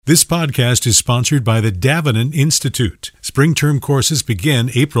This podcast is sponsored by the Davenant Institute. Spring term courses begin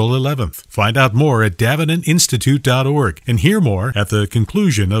April 11th. Find out more at davenantinstitute.org and hear more at the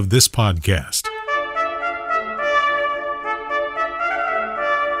conclusion of this podcast.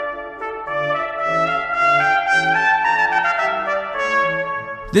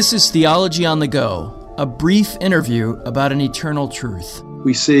 This is Theology on the Go, a brief interview about an eternal truth.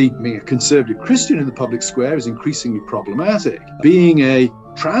 We see being a conservative Christian in the public square is increasingly problematic. Being a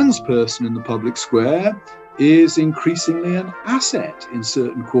trans person in the public square is increasingly an asset in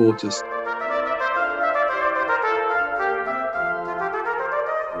certain quarters.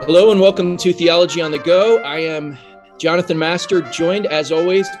 Hello and welcome to Theology on the Go. I am Jonathan Master, joined as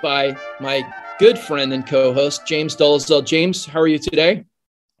always by my good friend and co-host, James Dolezal. James, how are you today?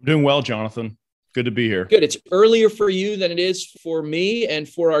 I'm doing well, Jonathan. Good to be here. Good. It's earlier for you than it is for me and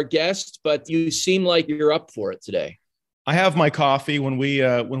for our guests, but you seem like you're up for it today. I have my coffee when we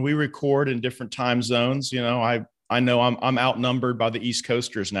record in different time zones. You know, I know I'm outnumbered by the East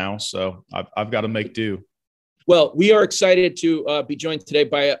Coasters now, so I've got to make do. Well, we are excited to be joined today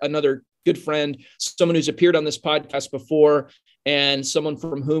by another good friend, someone who's appeared on this podcast before, and someone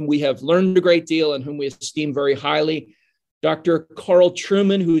from whom we have learned a great deal and whom we esteem very highly. Dr. Carl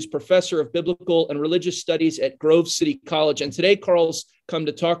Trueman, who's professor of biblical and religious studies at Grove City College. And today, Carl's come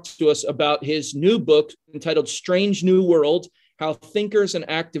to talk to us about his new book entitled Strange New World, How Thinkers and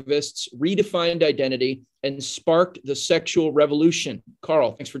Activists Redefined Identity and Sparked the Sexual Revolution.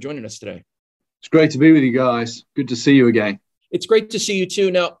 Carl, thanks for joining us today. It's great to be with you guys. Good to see you again. It's great to see you too.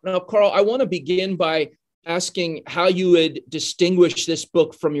 Now, Carl, I want to begin by asking how you would distinguish this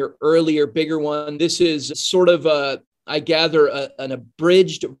book from your earlier, bigger one. This is sort of I gather an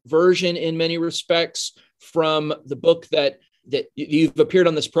abridged version in many respects from the book that you've appeared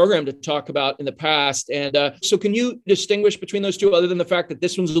on this program to talk about in the past. And so can you distinguish between those two, other than the fact that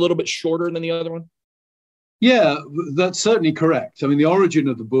this one's a little bit shorter than the other one? Yeah, that's certainly correct. I mean, the origin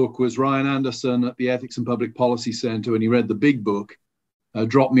of the book was Ryan Anderson at the Ethics and Public Policy Center, when he read the big book,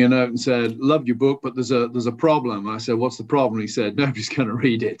 dropped me a note and said, "Loved your book, but there's a problem." I said, "What's the problem?" He said, "Nobody's going to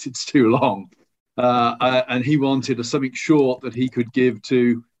read it. It's too long." And he wanted something short that he could give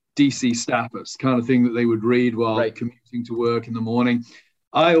to DC staffers, kind of thing that they would read while commuting to work in the morning.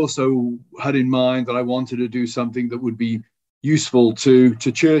 I also had in mind that I wanted to do something that would be useful to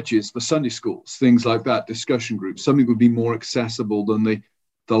churches for Sunday schools, things like that, discussion groups, something that would be more accessible than the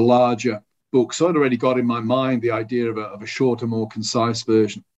larger book. So I'd already got in my mind the idea of a shorter, more concise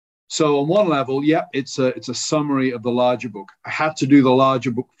version. So on one level, yeah, it's a summary of the larger book. I had to do the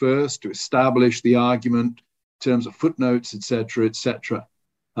larger book first to establish the argument in terms of footnotes, et cetera, et cetera.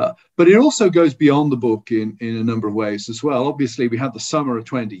 But it also goes beyond the book in a number of ways as well. Obviously, we had the summer of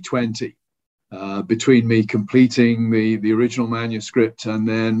 2020 between me completing the original manuscript and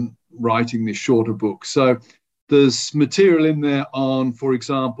then writing this shorter book. So there's material in there on, for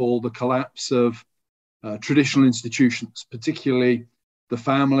example, the collapse of traditional institutions, particularly the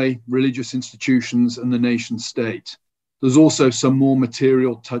family, religious institutions, and the nation state. There's also some more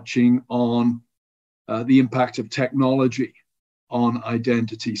material touching on the impact of technology on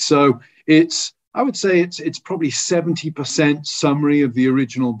identity. So I would say it's probably 70% summary of the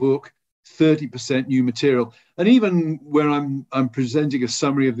original book, 30% new material. And even where I'm presenting a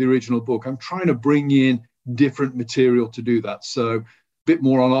summary of the original book, I'm trying to bring in different material to do that. So bit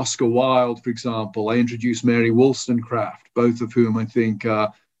more on Oscar Wilde, for example. I introduced Mary Wollstonecraft, both of whom I think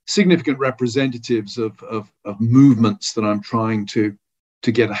are significant representatives of movements that I'm trying to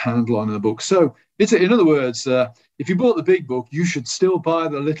get a handle on in the book. So in other words, if you bought the big book, you should still buy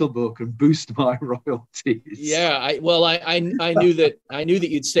the little book and boost my royalties. Yeah, I knew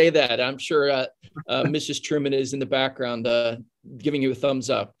that you'd say that. I'm sure Mrs. Trueman is in the background giving you a thumbs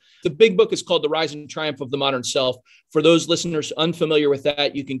up. The big book is called The Rise and Triumph of the Modern Self. For those listeners unfamiliar with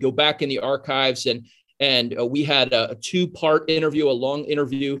that, you can go back in the archives and we had a two-part interview, a long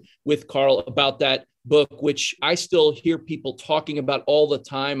interview with Carl about that book, which I still hear people talking about all the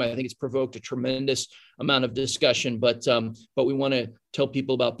time. I think it's provoked a tremendous amount of discussion, but we want to tell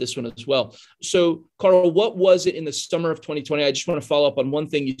people about this one as well. So, Carl, what was it in the summer of 2020? I just want to follow up on one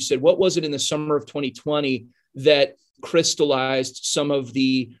thing you said. What was it in the summer of 2020 that crystallized some of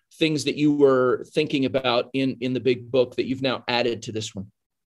the things that you were thinking about in the big book that you've now added to this one?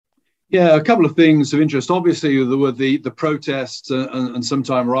 Yeah, a couple of things of interest. Obviously, there were the protests and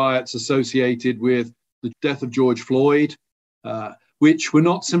sometimes riots associated with the death of George Floyd, which were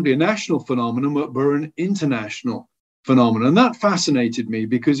not simply a national phenomenon, but were an international phenomenon. And that fascinated me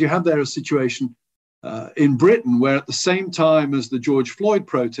because you had there a situation in Britain where at the same time as the George Floyd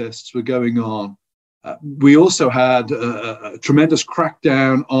protests were going on, We also had a tremendous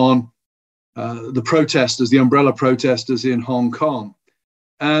crackdown on the protesters, the umbrella protesters in Hong Kong.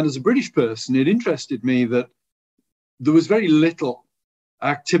 And as a British person, it interested me that there was very little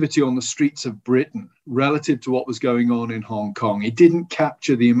activity on the streets of Britain relative to what was going on in Hong Kong. It didn't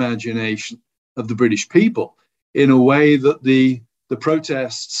capture the imagination of the British people in a way that the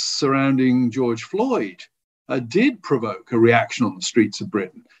protests surrounding George Floyd did provoke a reaction on the streets of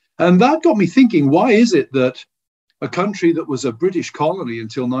Britain. And that got me thinking, why is it that a country that was a British colony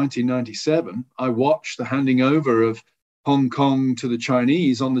until 1997, I watched the handing over of Hong Kong to the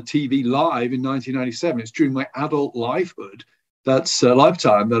Chinese on the TV live in 1997. It's during my adult lifehood, that's a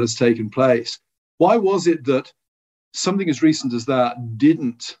lifetime that has taken place. Why was it that something as recent as that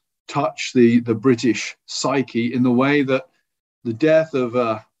didn't touch the British psyche in the way that the death of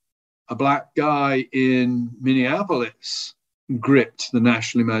a black guy in Minneapolis gripped the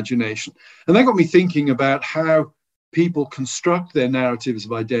national imagination? And that got me thinking about how people construct their narratives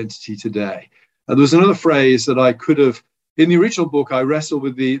of identity today. There was another phrase that I could have, in the original book, I wrestled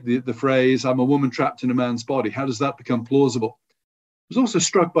with the phrase, I'm a woman trapped in a man's body. How does that become plausible? I was also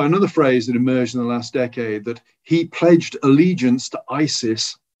struck by another phrase that emerged in the last decade, that he pledged allegiance to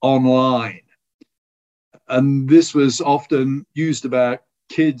ISIS online. And this was often used about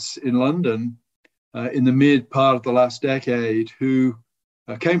kids in London in the mid part of the last decade who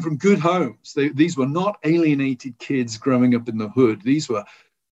came from good homes. These were not alienated kids growing up in the hood. These were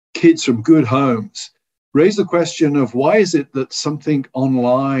kids from good homes. Raise the question of why is it that something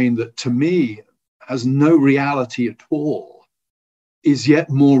online that to me has no reality at all is yet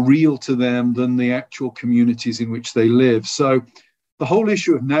more real to them than the actual communities in which they live? So the whole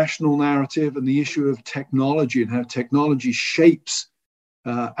issue of national narrative and the issue of technology and how technology shapes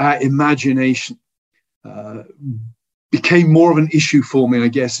our imagination became more of an issue for me, I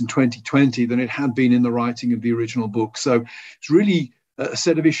guess, in 2020 than it had been in the writing of the original book. So it's really a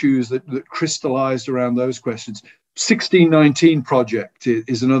set of issues that crystallized around those questions. 1619 Project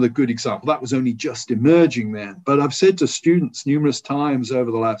is another good example. That was only just emerging then. But I've said to students numerous times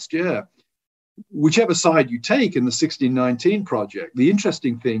over the last year, whichever side you take in the 1619 Project, the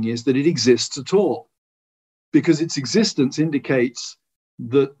interesting thing is that it exists at all, because its existence indicates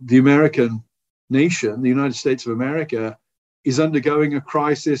that the American nation, the United States of America, is undergoing a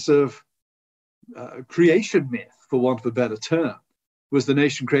crisis of creation myth, for want of a better term. Was the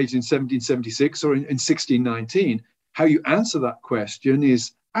nation created in 1776 or in 1619? How you answer that question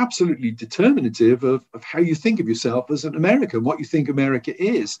is absolutely determinative of how you think of yourself as an American, what you think America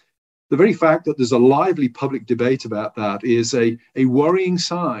is. The very fact that there's a lively public debate about that is a worrying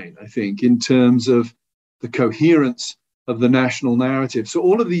sign, I think, in terms of the coherence of the national narrative. So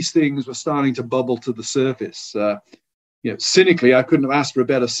all of these things were starting to bubble to the surface. Cynically, I couldn't have asked for a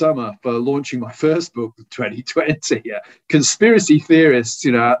better summer for launching my first book of 2020. Conspiracy theorists,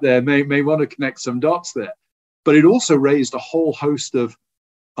 out there may want to connect some dots there. But it also raised a whole host of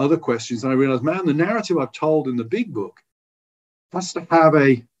other questions. And I realized, man, the narrative I've told in the big book has to have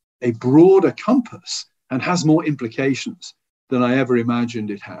a broader compass and has more implications than I ever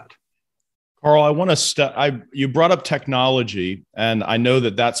imagined it had. Carl, I want to you brought up technology, and I know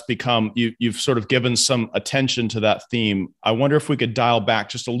that's become, you've sort of given some attention to that theme. I wonder if we could dial back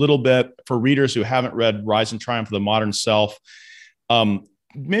just a little bit for readers who haven't read Rise and Triumph of the Modern Self.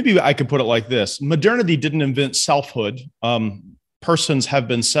 Maybe I could put it like this. Modernity didn't invent selfhood. Persons have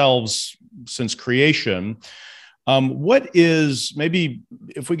been selves since creation. What is, maybe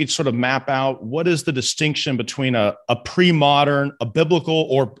if we could sort of map out, what is the distinction between a pre-modern, a biblical,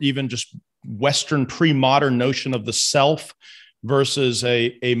 or even just Western pre-modern notion of the self versus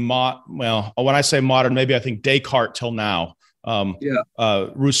when I say modern, maybe I think Descartes till now.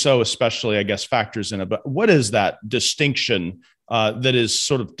 Rousseau especially, I guess, factors in it. But what is that distinction that is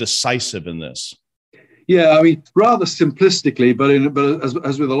sort of decisive in this? Yeah, I mean, rather simplistically, but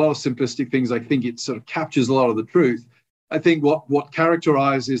as with a lot of simplistic things, I think it sort of captures a lot of the truth. I think what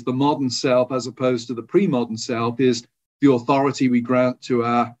characterizes the modern self as opposed to the pre-modern self is the authority we grant to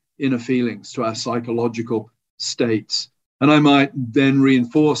our inner feelings, to our psychological states. And I might then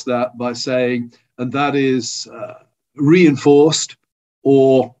reinforce that by saying, and that is reinforced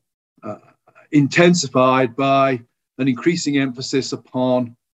or intensified by an increasing emphasis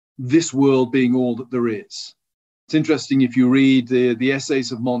upon this world being all that there is. It's interesting if you read the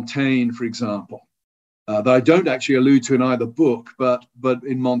essays of Montaigne, for example, that I don't actually allude to in either book, but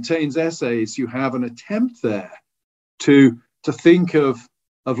in Montaigne's essays, you have an attempt there to think of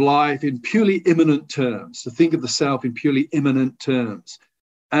life in purely immanent terms, to think of the self in purely immanent terms.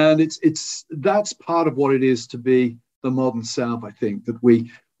 And that's part of what it is to be the modern self, I think, that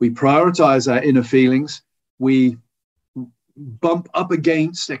we We prioritize our inner feelings. We bump up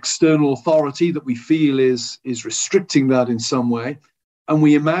against external authority that we feel is restricting that in some way. And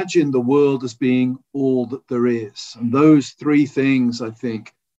we imagine the world as being all that there is. And those three things, I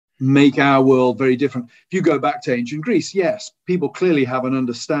think, make our world very different. If you go back to ancient Greece, yes, people clearly have an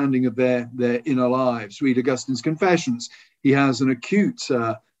understanding of their inner lives. Read Augustine's Confessions. He has an acute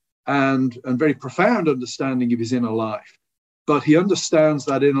and very profound understanding of his inner life. But he understands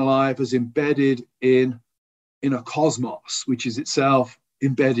that inner life as embedded in a cosmos, which is itself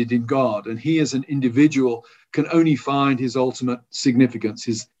embedded in God. And he as an individual can only find his ultimate significance,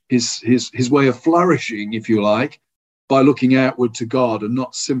 his way of flourishing, if you like, by looking outward to God and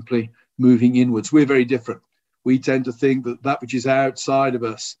not simply moving inwards. We're very different. We tend to think that that which is outside of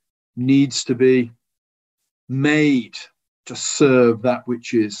us needs to be made to serve that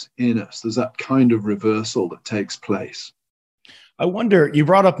which is in us. There's that kind of reversal that takes place. I wonder, you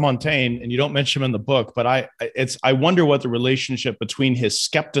brought up Montaigne and you don't mention him in the book, but I wonder what the relationship between his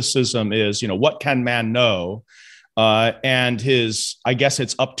skepticism is, what can man know? And his, I guess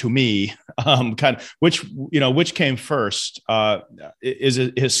it's up to me, kind of, which came first? Is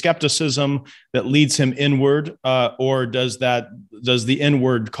it his skepticism that leads him inward, or does the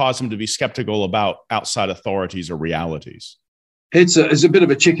inward cause him to be skeptical about outside authorities or realities? It's a bit of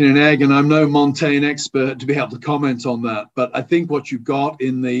a chicken and egg, and I'm no Montaigne expert to be able to comment on that. But I think what you've got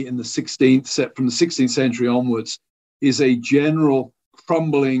from the 16th century onwards is a general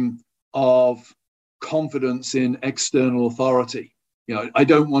crumbling of confidence in external authority. I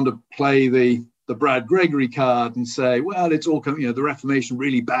don't want to play the Brad Gregory card and say, well, it's all the Reformation,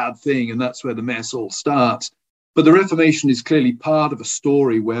 really bad thing, and that's where the mess all starts. But the Reformation is clearly part of a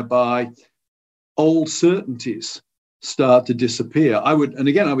story whereby old certainties start to disappear. I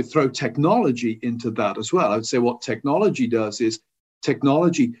would throw technology into that as well. I would say what technology does is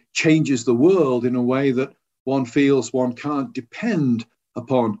technology changes the world in a way that one feels one can't depend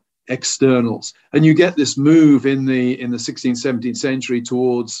upon externals. And you get this move in the 16th, 17th century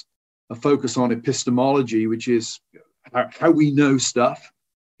towards a focus on epistemology, which is how we know stuff.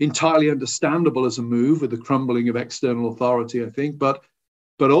 Entirely understandable as a move with the crumbling of external authority, I think, but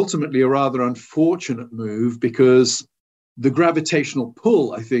ultimately a rather unfortunate move, because the gravitational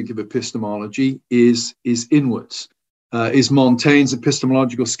pull, I think, of epistemology is inwards. Is Montaigne's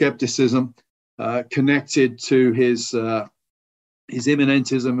epistemological skepticism connected to his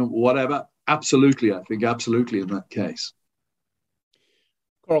immanentism or whatever? Absolutely, I think, absolutely in that case.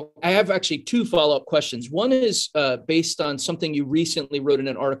 Carl, I have actually two follow-up questions. One is based on something you recently wrote in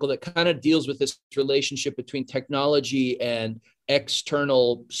an article that kind of deals with this relationship between technology and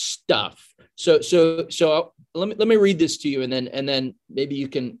external stuff. So let me read this to you, and then maybe you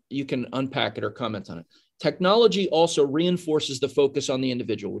can unpack it or comment on it. Technology also reinforces the focus on the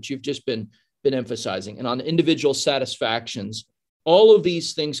individual, which you've just been emphasizing, and on individual satisfactions. All of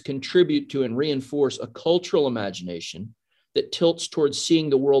these things contribute to and reinforce a cultural imagination that tilts towards seeing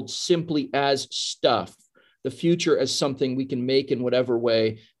the world simply as stuff, the future as something we can make in whatever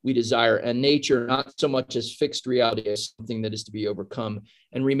way we desire, and nature not so much as fixed reality as something that is to be overcome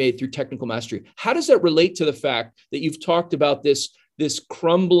and remade through technical mastery. How does that relate to the fact that you've talked about this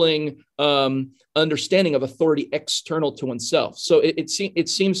crumbling understanding of authority external to oneself? So it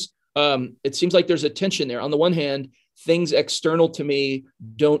seems like there's a tension there. On the one hand, things external to me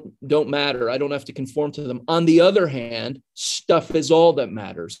don't matter. I don't have to conform to them. On the other hand, stuff is all that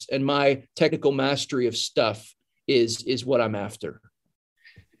matters, and my technical mastery of stuff is what I'm after.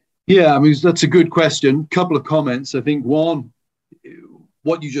 Yeah, I mean, that's a good question. Couple of comments. I think one,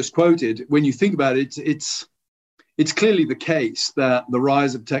 what you just quoted, when you think about it, it's clearly the case that the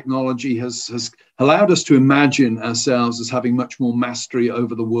rise of technology has allowed us to imagine ourselves as having much more mastery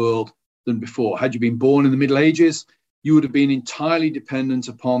over the world than before. Had you been born in the Middle Ages, you would have been entirely dependent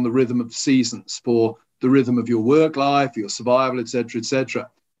upon the rhythm of the seasons for the rhythm of your work life, your survival, et cetera, et cetera.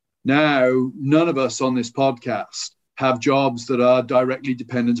 Now, none of us on this podcast have jobs that are directly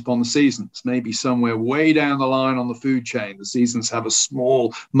dependent upon the seasons. Maybe somewhere way down the line on the food chain, the seasons have a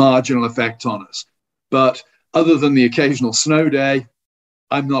small marginal effect on us. But other than the occasional snow day,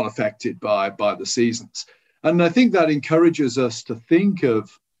 I'm not affected by the seasons. And I think that encourages us to think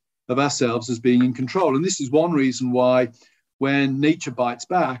of ourselves as being in control. And this is one reason why when nature bites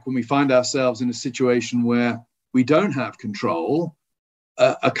back, when we find ourselves in a situation where we don't have control,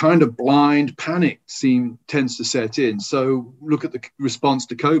 a kind of blind panic tends to set in. So look at the response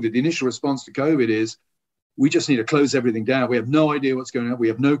to COVID. The initial response to COVID is, we just need to close everything down. We have no idea what's going on. We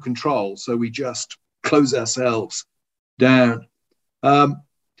have no control. So we just close ourselves down.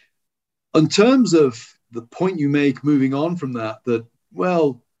 In terms of the point you make moving on from that,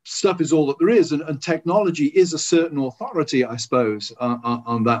 well, stuff is all that there is, and technology is a certain authority, I suppose,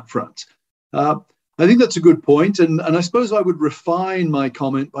 on that front. I think that's a good point, and I suppose I would refine my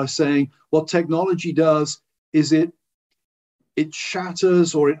comment by saying what technology does is it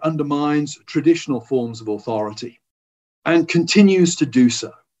shatters or it undermines traditional forms of authority and continues to do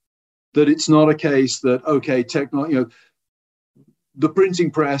so. That it's not a case that, okay, the printing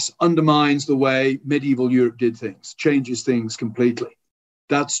press undermines the way medieval Europe did things, changes things completely.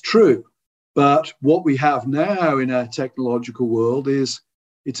 That's true. But what we have now in our technological world is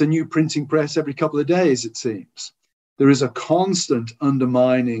it's a new printing press every couple of days, it seems. There is a constant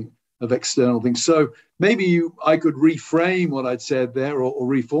undermining of external things. So maybe I could reframe what I'd said there or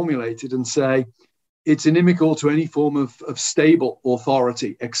reformulate it and say it's inimical to any form of stable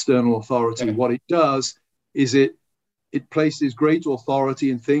authority, external authority. Okay. What it does is it places great authority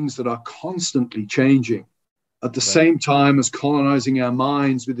in things that are constantly changing at the same time as colonizing our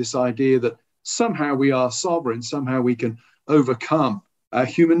minds with this idea that somehow we are sovereign, somehow we can overcome our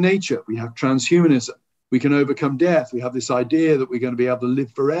human nature. We have transhumanism. We can overcome death. We have this idea that we're going to be able to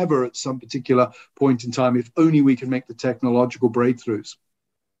live forever at some particular point in time, if only we can make the technological breakthroughs.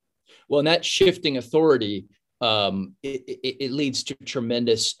 Well, and that shifting authority, it leads to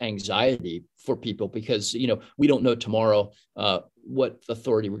tremendous anxiety for people because, we don't know tomorrow what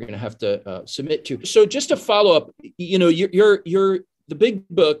authority we're going to have to submit to. So just to follow up, the big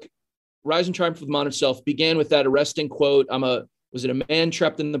book, Rise and Triumph of the Modern Self, began with that arresting quote, was it a man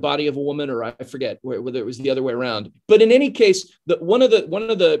trapped in the body of a woman, or I forget whether it was the other way around. But in any case, one of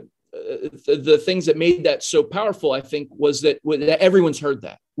the things that made that so powerful, I think, was that everyone's heard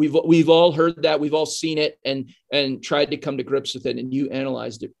that. We've all heard that. We've all seen it and tried to come to grips with it. And you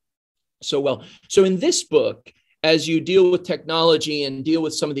analyzed it so well. So in this book, as you deal with technology and deal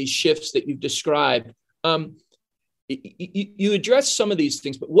with some of these shifts that you've described, you address some of these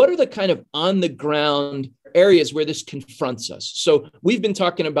things, but what are the kind of on the ground areas where this confronts us? So we've been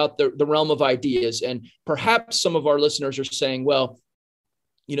talking about the realm of ideas, and perhaps some of our listeners are saying, well,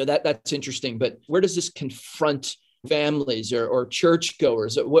 that's interesting, but where does this confront families or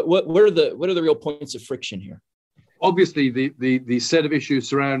churchgoers? What are the real points of friction here? Obviously, the set of issues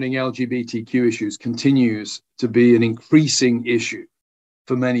surrounding LGBTQ issues continues to be an increasing issue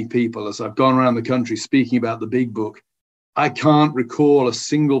for many people. As I've gone around the country speaking about the big book, I can't recall a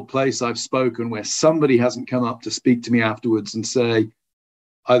single place I've spoken where somebody hasn't come up to speak to me afterwards and say,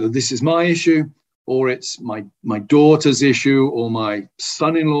 either this is my issue, or it's my daughter's issue, or my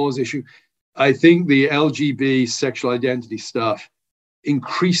son-in-law's issue. I think the LGBT sexual identity stuff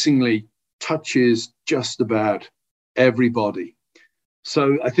increasingly touches just about everybody.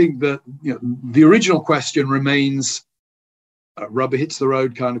 So I think that the original question remains a rubber hits the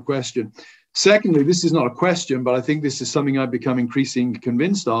road kind of question. Secondly, this is not a question, but I think this is something I've become increasingly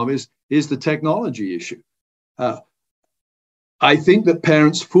convinced of, is the technology issue. I think that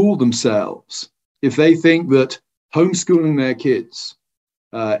parents fool themselves if they think that homeschooling their kids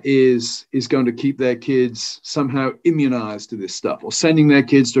is going to keep their kids somehow immunized to this stuff, or sending their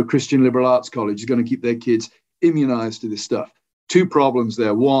kids to a Christian liberal arts college is going to keep their kids immunized to this stuff. Two problems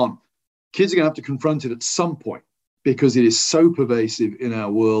there. One, kids are going to have to confront it at some point because it is so pervasive in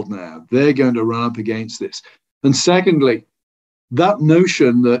our world now. They're going to run up against this. And secondly, that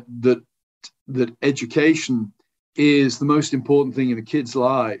notion that education is the most important thing in a kid's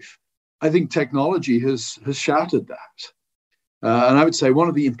life, I think technology has shattered that. And I would say one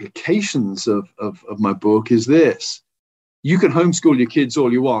of the implications of my book is this. You can homeschool your kids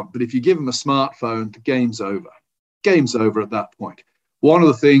all you want, but if you give them a smartphone, the game's over. Game's over at that point. One of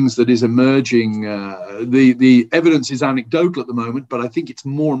the things that is emerging, the evidence is anecdotal at the moment, but I think it's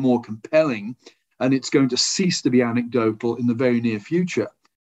more and more compelling, and it's going to cease to be anecdotal in the very near future,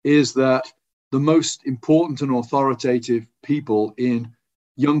 is that the most important and authoritative people in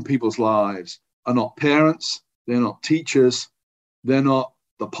young people's lives are not parents, they're not teachers, they're not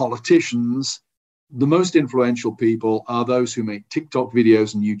the politicians. The most influential people are those who make TikTok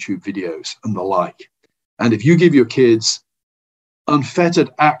videos and YouTube videos and the like. And if you give your kids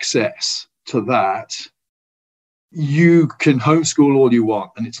unfettered access to that, you can homeschool all you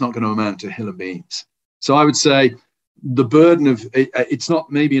want, and it's not going to amount to a hill of beans. So I would say the burden of, it's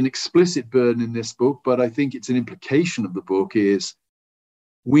not maybe an explicit burden in this book, but I think it's an implication of the book, is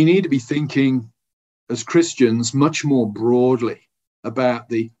we need to be thinking as Christians much more broadly about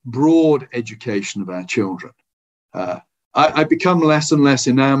the broad education of our children. I've become less and less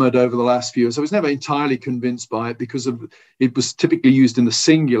enamored over the last few years. I was never entirely convinced by it because it was typically used in the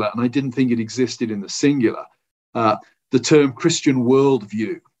singular, and I didn't think it existed in the singular. The term Christian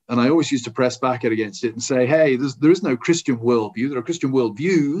worldview And I always used to press back against it and say, hey, there is no Christian worldview. There are Christian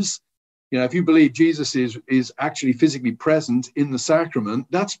worldviews. If you believe Jesus is actually physically present in the sacrament,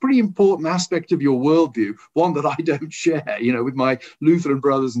 that's a pretty important aspect of your worldview, one that I don't share, with my Lutheran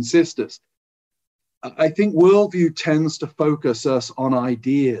brothers and sisters. I think worldview tends to focus us on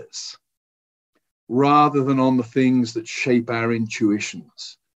ideas rather than on the things that shape our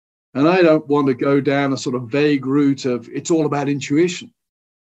intuitions. And I don't want to go down a sort of vague route of it's all about intuition.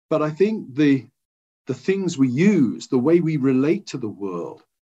 But I think the things we use, the way we relate to the world,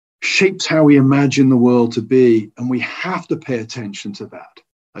 shapes how we imagine the world to be. And we have to pay attention to that,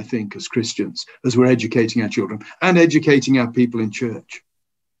 I think, as Christians, as we're educating our children and educating our people in church.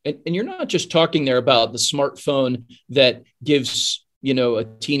 And you're not just talking there about the smartphone that gives, a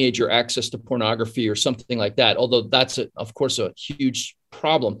teenager access to pornography or something like that, although that's, of course, a huge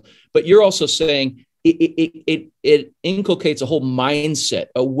problem. But you're also saying it inculcates a whole mindset,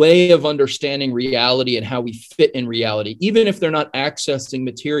 a way of understanding reality and how we fit in reality, even if they're not accessing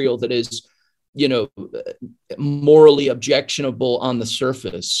material that is, morally objectionable on the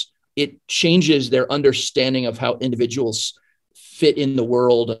surface. It changes their understanding of how individuals fit in the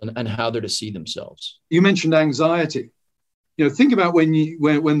world and how they're to see themselves. You mentioned anxiety. Think about when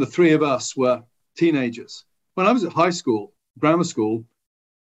the three of us were teenagers. When I was at high school, grammar school,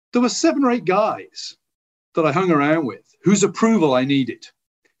 there were 7 or 8 guys that I hung around with whose approval I needed.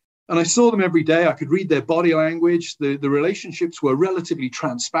 And I saw them every day. I could read their body language. The relationships were relatively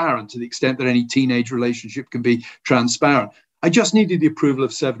transparent to the extent that any teenage relationship can be transparent. I just needed the approval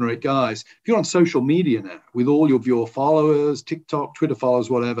of 7 or 8 guys. If you're on social media now, with all of your followers, TikTok, Twitter followers,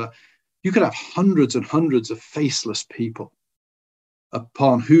 whatever, you could have hundreds and hundreds of faceless people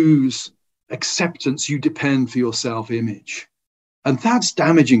upon whose acceptance you depend for your self-image. And that's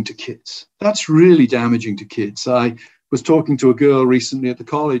damaging to kids. That's really damaging to kids. I was talking to a girl recently at the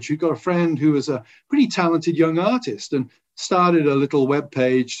college who got a friend who was a pretty talented young artist and started a little web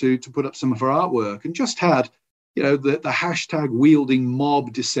page to put up some of her artwork and just had, the hashtag wielding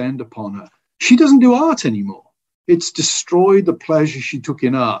mob descend upon her. She doesn't do art anymore. It's destroyed the pleasure she took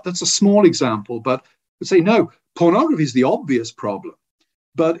in art. That's a small example, but I would say, no, pornography is the obvious problem.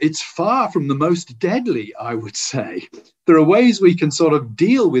 But it's far from the most deadly, I would say. There are ways we can sort of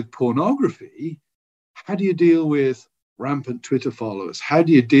deal with pornography. How do you deal with rampant Twitter followers? How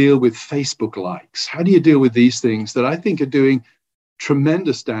do you deal with Facebook likes? How do you deal with these things that I think are doing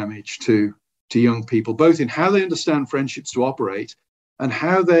tremendous damage to young people, both in how they understand friendships to operate and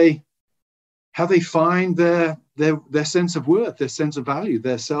how they find their sense of worth, their sense of value,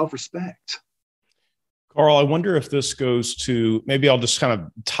 their self-respect? Carl, I wonder if this goes to, maybe I'll just kind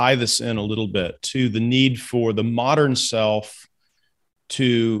of tie this in a little bit to the need for the modern self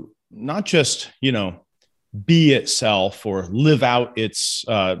to not just, be itself or live out its,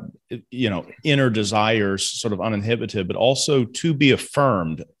 inner desires sort of uninhibited, but also to be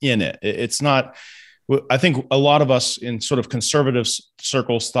affirmed in it. It's not, I think a lot of us in sort of conservative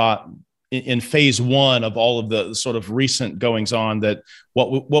circles thought in phase 1 of all of the sort of recent goings on that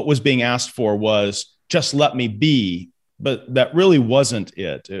what was being asked for was, just let me be, but that really wasn't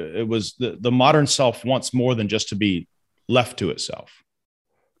it. It was the modern self wants more than just to be left to itself.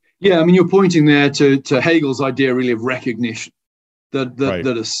 Yeah, I mean, you're pointing there to Hegel's idea really of recognition, that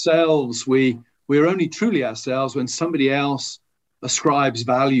ourselves, we're only truly ourselves when somebody else ascribes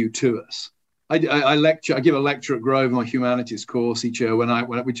value to us. I give a lecture at Grove, my humanities course each year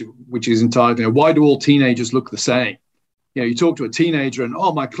which is entitled, Why Do All Teenagers Look the Same? You talk to a teenager and,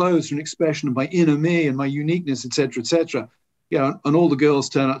 my clothes are an expression of my inner me and my uniqueness, et cetera, et cetera. And all the girls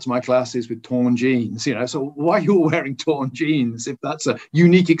turn up to my classes with torn jeans, so why are you wearing torn jeans if that's a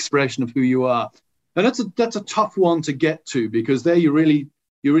unique expression of who you are? And that's a tough one to get to, because there you're really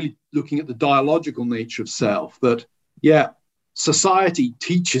looking at the dialogical nature of self, that, society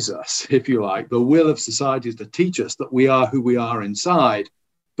teaches us, if you like, the will of society is to teach us that we are who we are inside.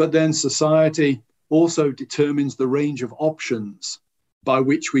 But then society also determines the range of options by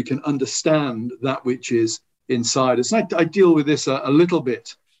which we can understand that which is inside us. And I deal with this a little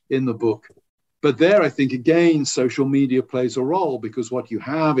bit in the book. But there, I think, again, social media plays a role, because what you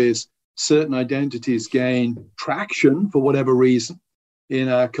have is certain identities gain traction for whatever reason in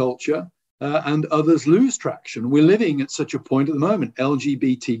our culture, and others lose traction. We're living at such a point at the moment.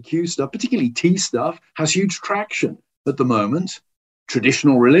 LGBTQ stuff, particularly T stuff, has huge traction at the moment.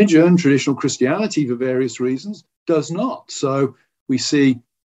 Traditional religion, traditional Christianity, for various reasons, does not. So we see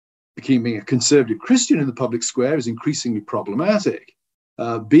being a conservative Christian in the public square is increasingly problematic.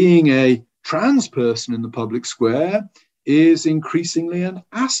 Being a trans person in the public square is increasingly an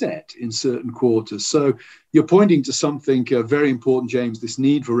asset in certain quarters. So you're pointing to something very important, James, this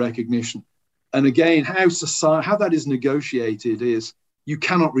need for recognition. And again, how that is negotiated is you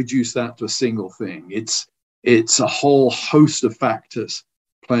cannot reduce that to a single thing. It's a whole host of factors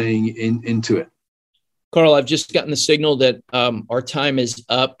playing into it. Carl, I've just gotten the signal that our time is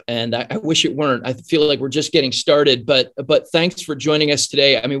up, and I wish it weren't. I feel like we're just getting started, but thanks for joining us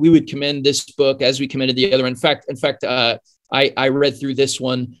today. I mean, we would commend this book as we commended the other. In fact, I read through this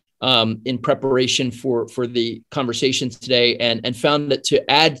one in preparation for the conversations today, and found that to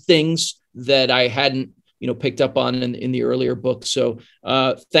add things that I hadn't picked up on in the earlier book. So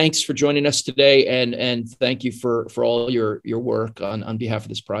thanks for joining us today, and thank you for all your work on behalf of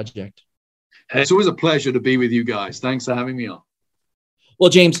this project. It's always a pleasure to be with you guys. Thanks for having me on. Well,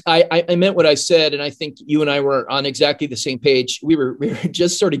 James, I meant what I said, and I think you and I were on exactly the same page. We were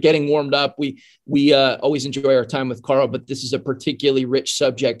just sort of getting warmed up. We always enjoy our time with Carl, but this is a particularly rich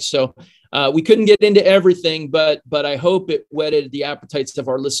subject. So we couldn't get into everything, but I hope it whetted the appetites of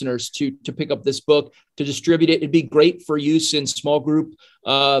our listeners to pick up this book, to distribute it. It'd be great for use in small group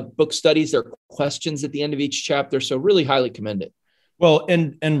book studies. There are questions at the end of each chapter, so really highly commend it. Well,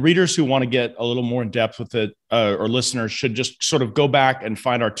 and readers who want to get a little more in depth with it, or listeners, should just sort of go back and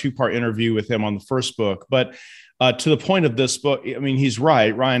find our 2-part interview with him on the first book. But to the point of this book, I mean, he's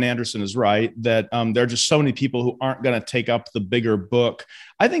right. Ryan Anderson is right that there are just so many people who aren't going to take up the bigger book.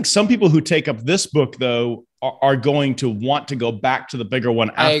 I think some people who take up this book, though, are going to want to go back to the bigger one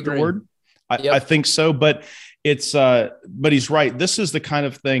afterward. I think so, but but he's right. This is the kind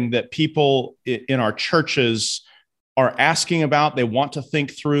of thing that people in our churches are asking about. They want to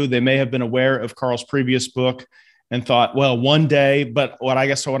think through. They may have been aware of Carl's previous book and thought, well, one day, but what I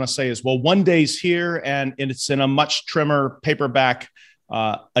guess I want to say is, well, one day's here and it's in a much trimmer paperback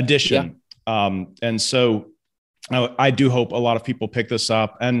edition. Yeah. And so I do hope a lot of people pick this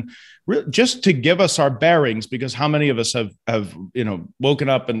up, and just to give us our bearings, because how many of us have woken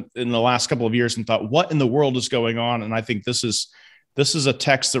up in the last couple of years and thought, what in the world is going on? And I think this is a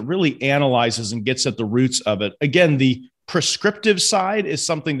text that really analyzes and gets at the roots of it. Again, the prescriptive side is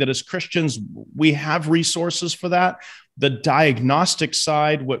something that as Christians, we have resources for that. The diagnostic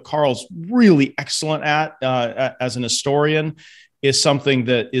side, what Carl's really excellent at as an historian, is something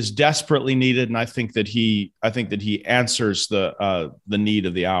that is desperately needed. And I think that he answers the need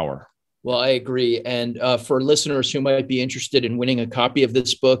of the hour. Well, I agree. And for listeners who might be interested in winning a copy of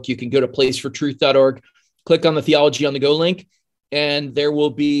this book, you can go to placefortruth.org, click on the Theology on the Go link, and there will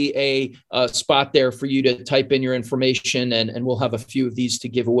be a spot there for you to type in your information, and we'll have a few of these to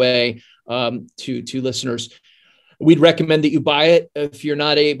give away to listeners. We'd recommend that you buy it. If you're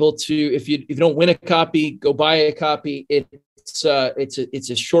not able to, if you don't win a copy, go buy a copy. It's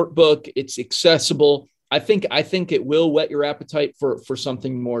a short book. It's accessible. I think it will whet your appetite for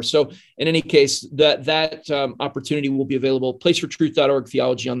something more. So in any case, that opportunity will be available. Placefortruth.org,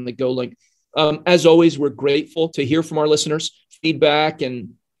 Theology on the Go link. As always, we're grateful to hear from our listeners, feedback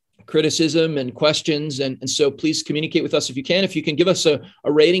and criticism and questions. And so please communicate with us if you can. If you can give us a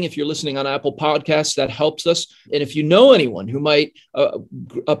rating, if you're listening on Apple Podcasts, that helps us. And if you know anyone who might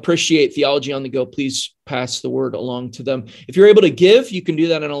appreciate Theology on the Go, please pass the word along to them. If you're able to give, you can do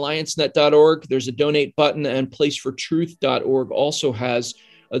that on alliancenet.org. There's a donate button, and placefortruth.org also has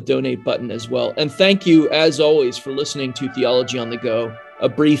a donate button as well. And thank you, as always, for listening to Theology on the Go, a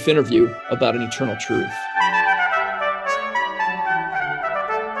brief interview about an eternal truth.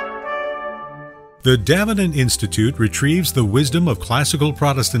 The Davenant Institute retrieves the wisdom of classical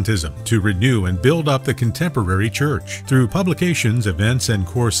Protestantism to renew and build up the contemporary church. Through publications, events, and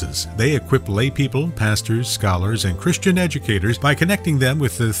courses, they equip laypeople, pastors, scholars, and Christian educators by connecting them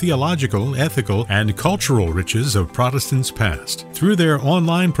with the theological, ethical, and cultural riches of Protestants past. Through their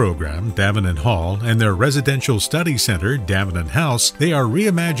online program, Davenant Hall, and their residential study center, Davenant House, they are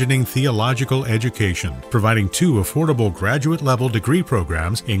reimagining theological education, providing 2 affordable graduate-level degree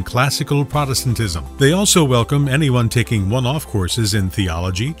programs in classical Protestantism. They also welcome anyone taking one-off courses in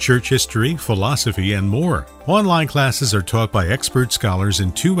theology, church history, philosophy, and more. Online classes are taught by expert scholars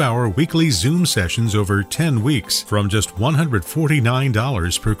in 2-hour weekly Zoom sessions over 10 weeks from just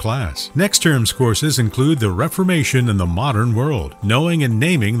 $149 per class. Next term's courses include The Reformation in the Modern World, Knowing and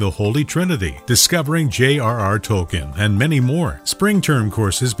Naming the Holy Trinity, Discovering J.R.R. Tolkien, and many more. Spring term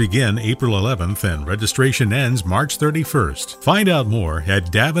courses begin April 11th and registration ends March 31st. Find out more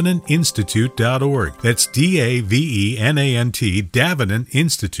at davenantinstitute.org. That's DAVENANT,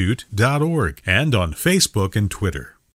 davenantinstitute.org, and on Facebook and Twitter.